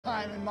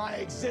time in my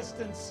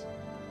existence,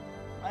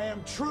 I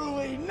am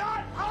truly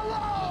not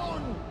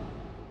alone!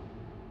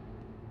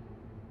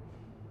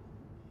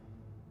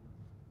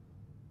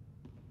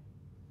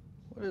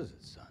 What is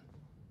it, son?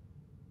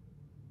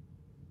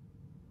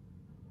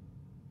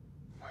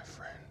 My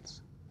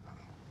friends.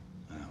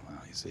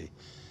 Well, you see,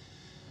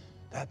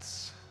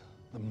 that's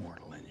the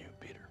mortal in you,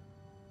 Peter.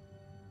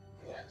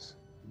 Yes.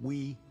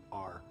 We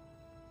are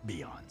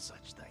beyond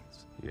such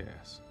things.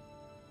 Yes.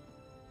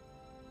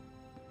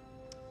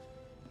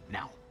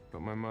 Now.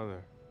 But my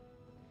mother.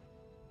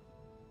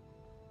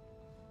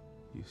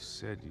 You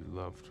said you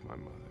loved my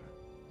mother.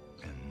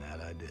 And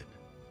that I did.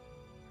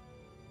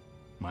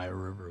 My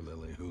river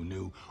lily, who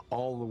knew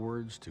all the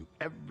words to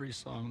every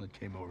song that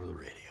came over the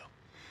radio.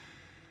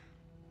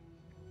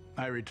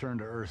 I returned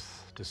to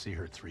Earth to see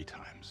her 3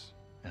 times,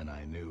 and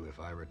I knew if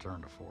I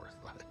returned a 4th,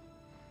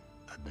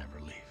 I'd never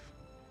leave.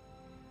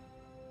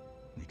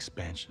 The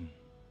expansion,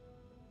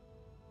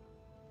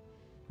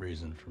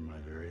 reason for my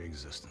very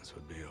existence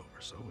would be over,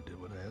 so we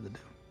did what I had to do.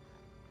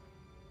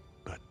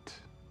 But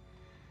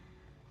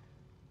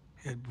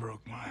it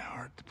broke my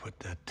heart to put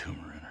that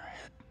tumor in her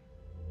head.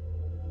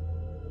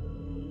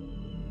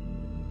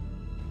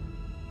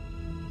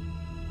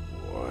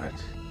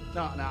 What?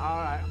 No, all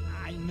right.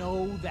 I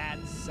know that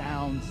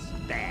sounds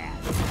bad.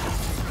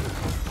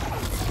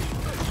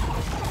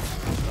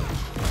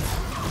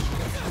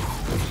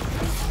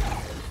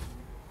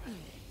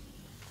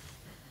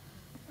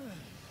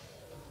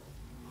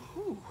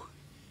 Who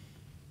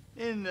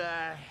in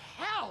the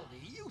hell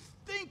do you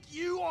think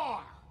you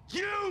are?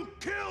 You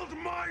killed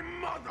my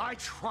mother! I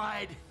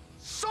tried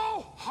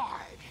so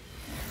hard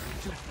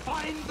to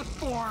find the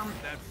form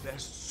That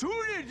best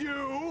suited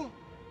you!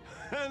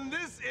 And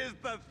this is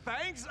the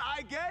thanks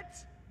I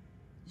get?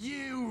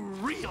 you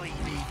really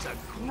need to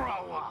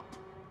grow up.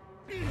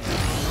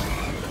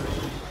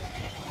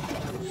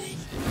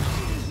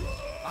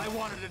 I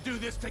wanted to do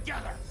this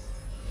together.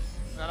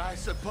 But I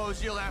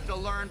suppose you'll have to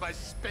learn by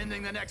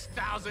spending the next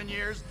 1,000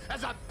 years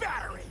as a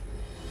battery.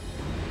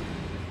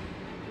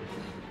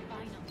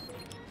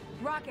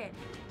 Rocket.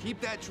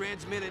 Keep that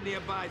transmitter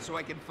nearby so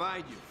I can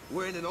find you.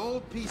 We're in an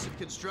old piece of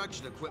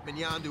construction equipment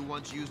Yondu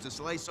once used to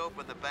slice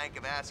open the Bank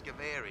of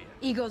Ascavaria.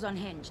 Ego's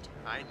unhinged.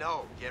 I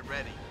know. Get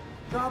ready.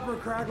 Drop her,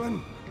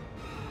 Kraglin.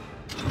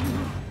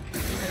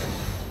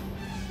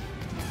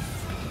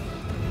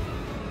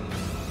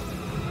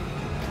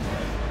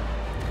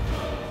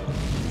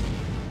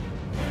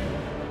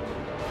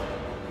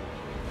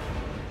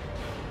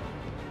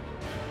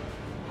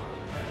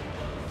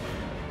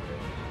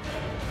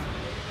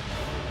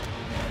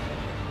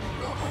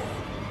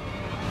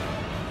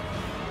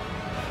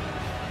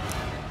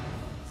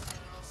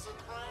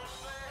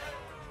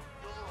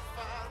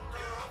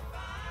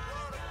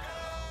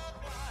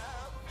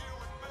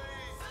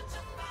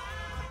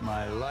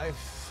 My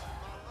life,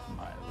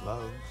 my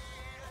love,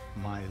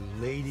 my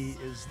lady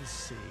is the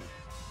sea.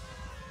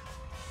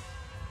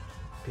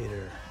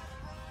 Peter,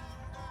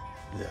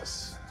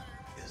 this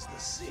is the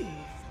sea.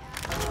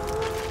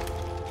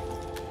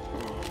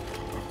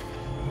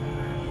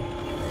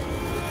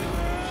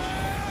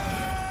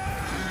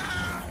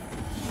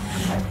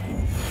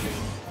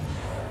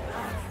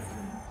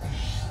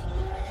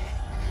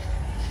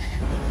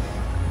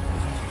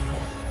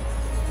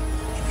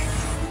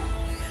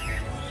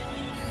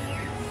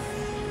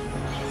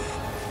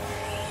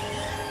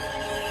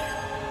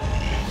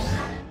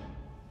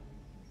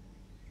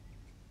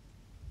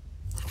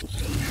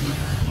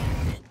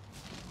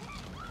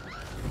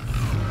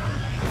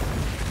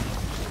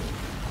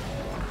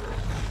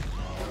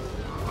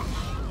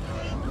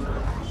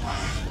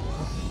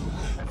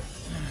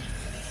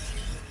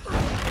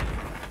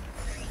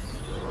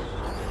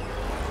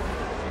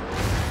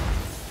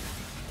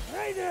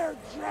 Hey there,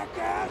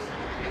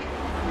 jackass!